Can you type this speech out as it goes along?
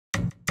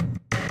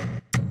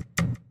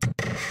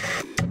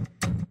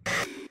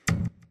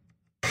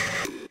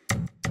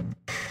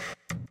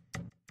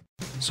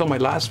So my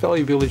last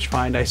Value Village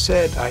find, I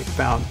said I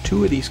found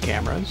 2 of these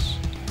cameras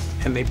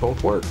and they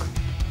both work.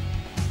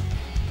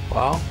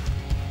 Well,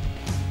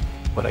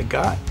 what I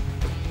got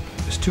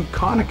is 2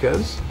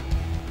 Konicas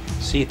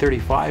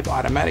C35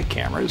 automatic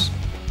cameras.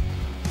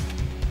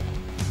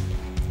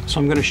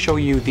 So I'm going to show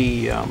you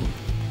the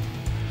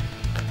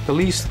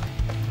least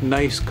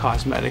nice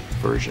cosmetic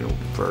version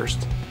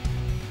first.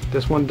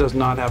 This one does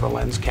not have a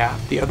lens cap.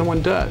 The other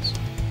one does.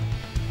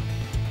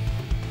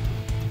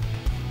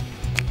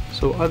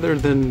 So other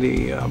than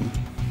the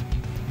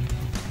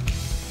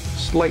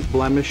slight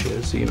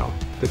blemishes, you know,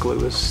 the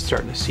glue is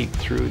starting to seep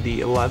through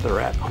the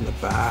leatherette on the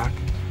back,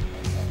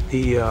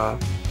 the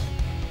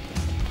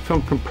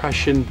film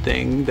compression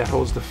thing that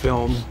holds the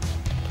film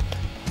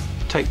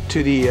tight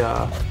to the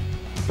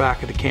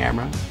back of the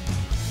camera,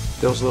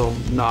 those little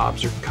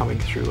knobs are coming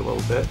through a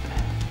little bit.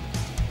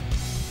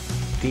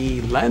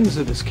 The lens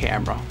of this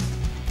camera,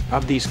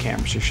 of these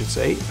cameras I should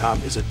say,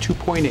 is a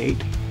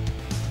 2.8.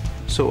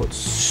 So it's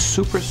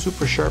super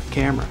sharp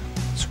camera,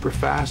 super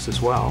fast as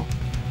well.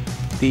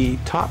 The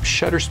top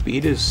shutter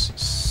speed is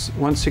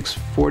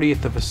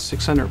 1/640th of a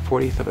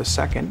 640th of a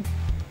second,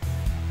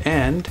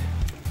 and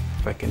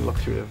if I can look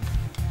through the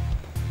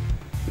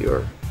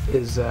viewer,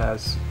 is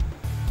as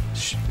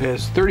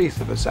 30th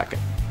of a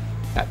second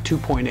at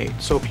 2.8.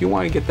 So if you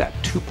want to get that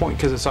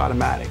because it's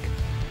automatic,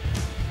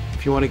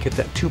 if you want to get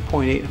that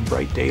 2.8 in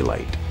bright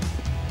daylight,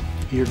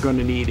 you're going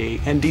to need a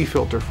ND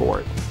filter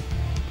for it.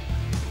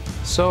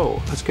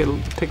 So let's take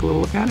a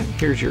little look at it.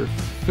 Here's your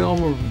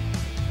film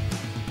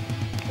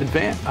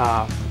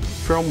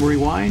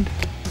rewind.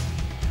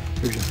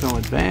 Here's your film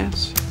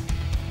advance.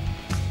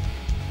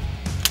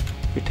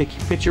 You take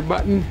your picture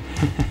button,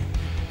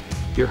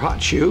 your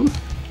hot shoe,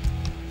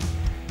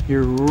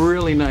 your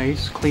really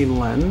nice clean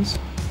lens.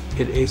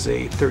 It is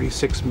a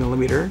 38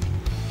 millimeter.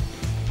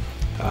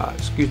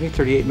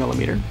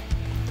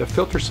 The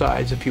filter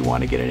size, if you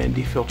want to get an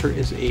ND filter,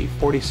 is a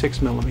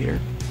 46 millimeter.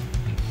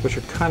 Which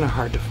are kind of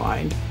hard to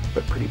find,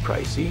 but pretty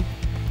pricey.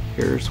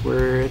 Here's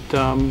where it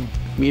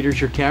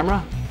meters your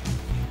camera.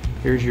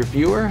 Here's your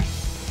viewer.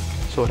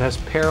 So it has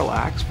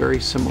parallax, very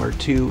similar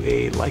to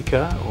a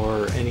Leica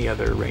or any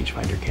other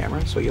rangefinder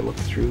camera. So you look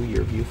through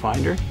your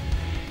viewfinder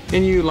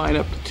and you line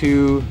up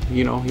to,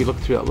 you know, you look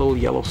through that little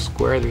yellow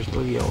square. There's a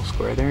little yellow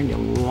square there, and you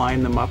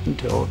line them up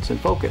until it's in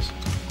focus.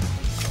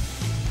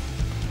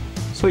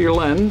 So your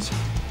lens,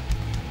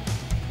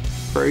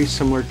 very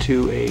similar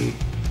to a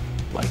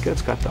Leica.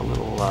 It's got that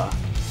little,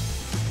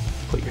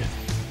 put your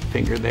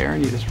finger there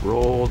and you just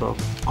roll the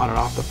on and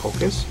off the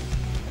focus.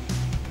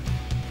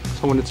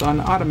 So when it's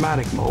on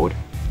automatic mode,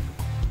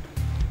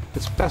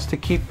 it's best to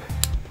keep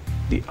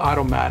the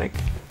automatic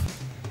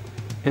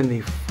in the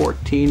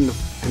 14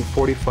 and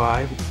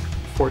 45,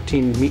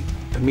 14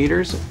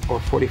 meters or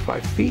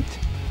 45 feet,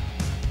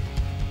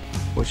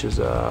 which is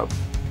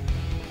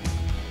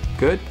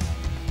good,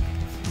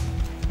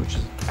 which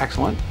is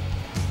excellent.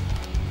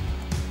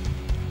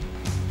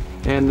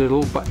 And the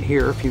little button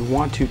here, if you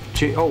want to,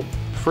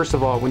 first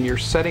of all, when you're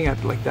setting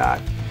it like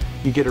that,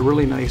 you get a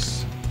really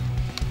nice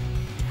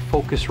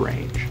focus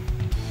range,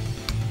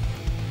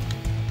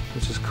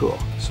 which is cool.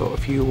 So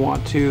if you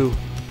want to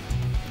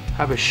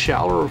have a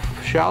shallower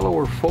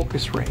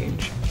focus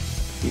range,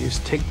 you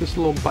just take this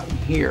little button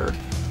here,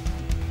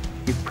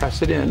 you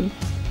press it in,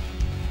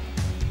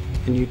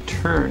 and you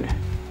turn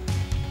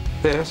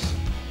this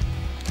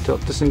until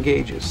it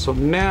disengages. So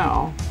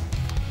now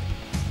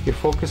your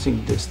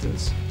focusing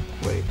distance,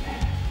 wait,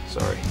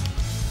 sorry,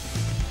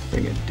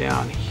 bring it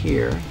down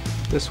here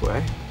this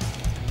way.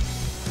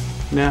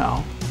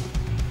 Now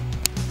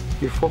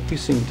your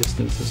focusing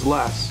distance is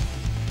less.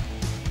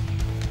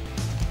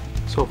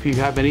 So if you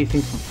have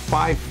anything from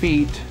 5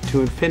 feet to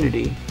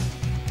infinity,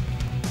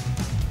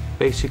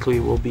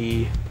 basically will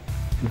be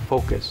in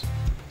focus.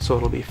 So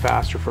it'll be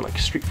faster for like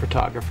street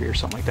photography or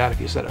something like that if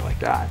you set it like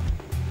that.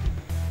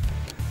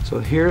 So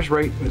here's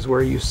is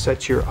where you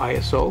set your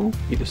ISO.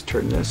 You just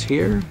turn this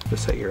here to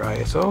set your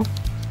ISO.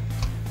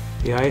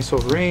 The ISO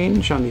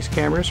range on these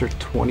cameras are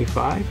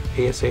 25,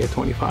 ASA at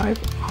 25,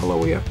 all the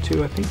way up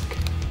to I think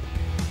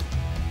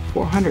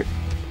 400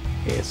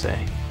 ASA.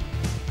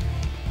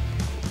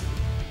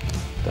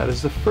 That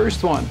is the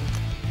first one.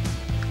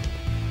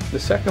 The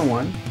second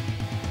one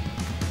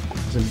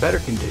is in better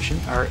condition.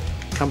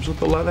 Comes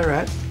with a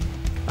leatherette,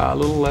 a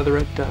little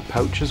leatherette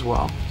pouch as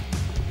well.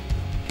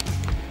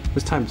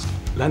 This time it's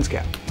lens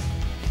cap.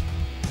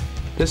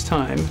 This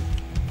time,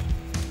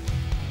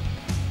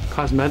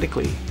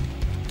 cosmetically,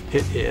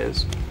 it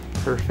is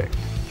perfect.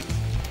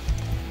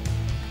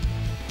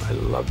 I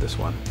love this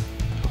one.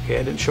 Okay,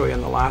 I didn't show you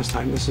on the last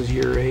time. This is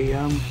your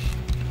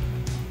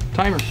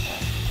timer.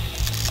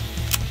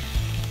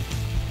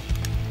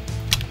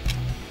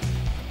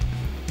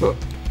 Oh,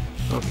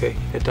 okay,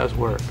 it does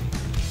work.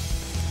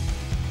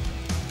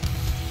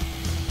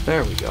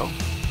 There we go.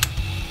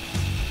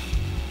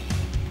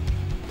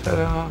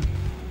 Ta-da!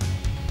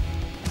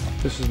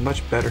 This is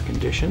much better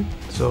condition.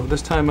 So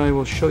this time I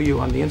will show you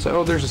on the inside.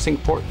 Oh, there's a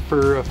sync port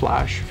for a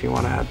flash if you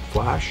want to add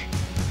flash.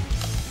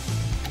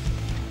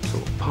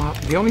 So pop.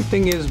 The only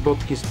thing is both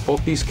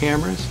these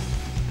cameras,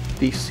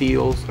 these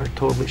seals are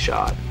totally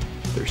shot.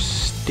 They're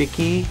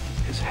sticky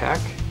as heck.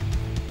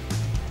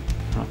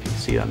 I don't know if you can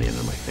see it on the end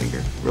of my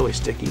finger. Really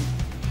sticky.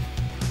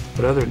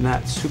 But other than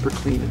that, super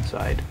clean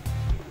inside.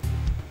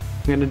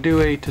 I'm going to do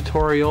a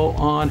tutorial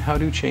on how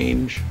to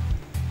change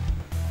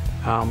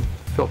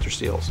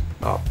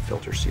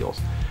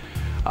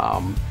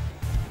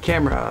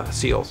camera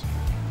seals.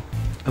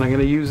 And I'm going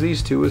to use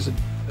these two as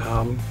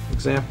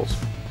examples,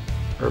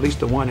 or at least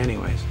the one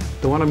anyways.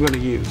 The one I'm going to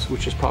use,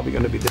 which is probably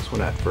going to be this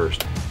one at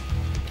first.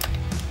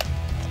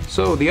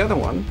 So the other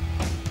one,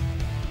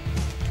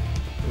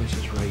 which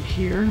is right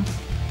here,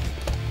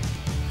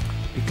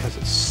 because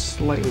it's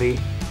slightly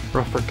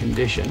rougher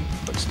condition,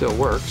 but still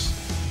works,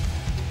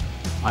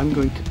 I'm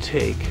going to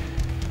take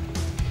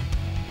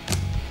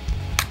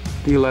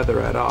the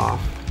leatherette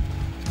off.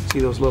 See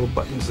those little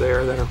buttons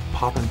there that are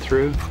popping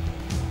through?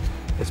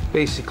 It's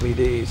basically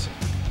these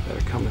that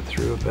are coming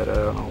through, but I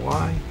don't know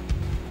why.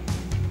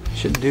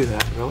 Shouldn't do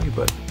that really,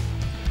 but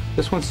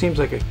this one seems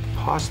like it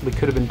possibly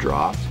could have been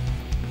dropped.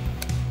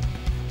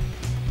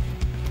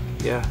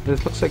 Yeah,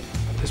 it looks like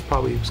this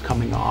probably was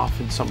coming off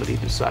and somebody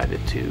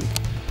decided to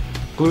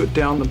glue it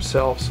down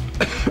themselves.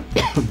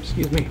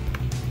 Excuse me.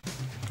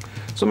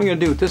 So what I'm going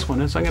to do with this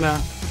one is I'm going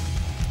to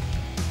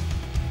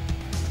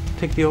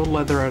take the old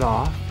leatherette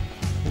off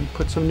and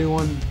put some new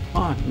one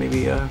on,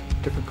 maybe a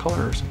different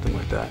color or something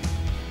like that.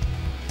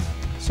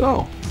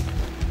 So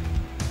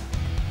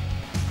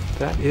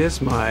that is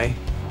my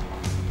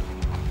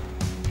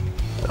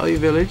Value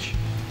Village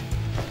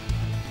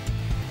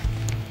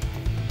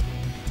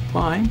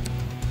line,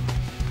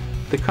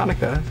 the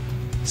Konica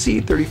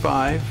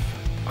C35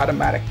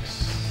 automatics.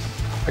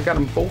 I got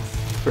them both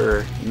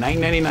for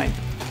 $9.99.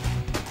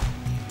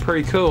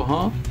 Pretty cool,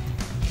 huh?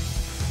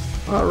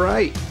 All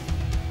right.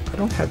 I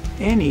don't have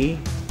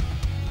anything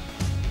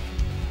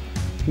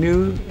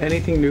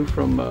new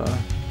from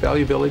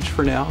Value Village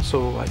for now,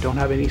 so I don't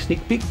have any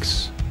sneak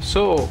peeks.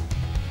 So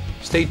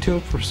stay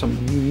tuned for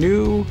some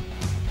new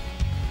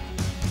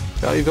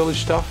Value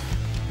Village stuff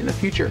in the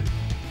future.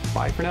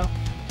 Bye for now.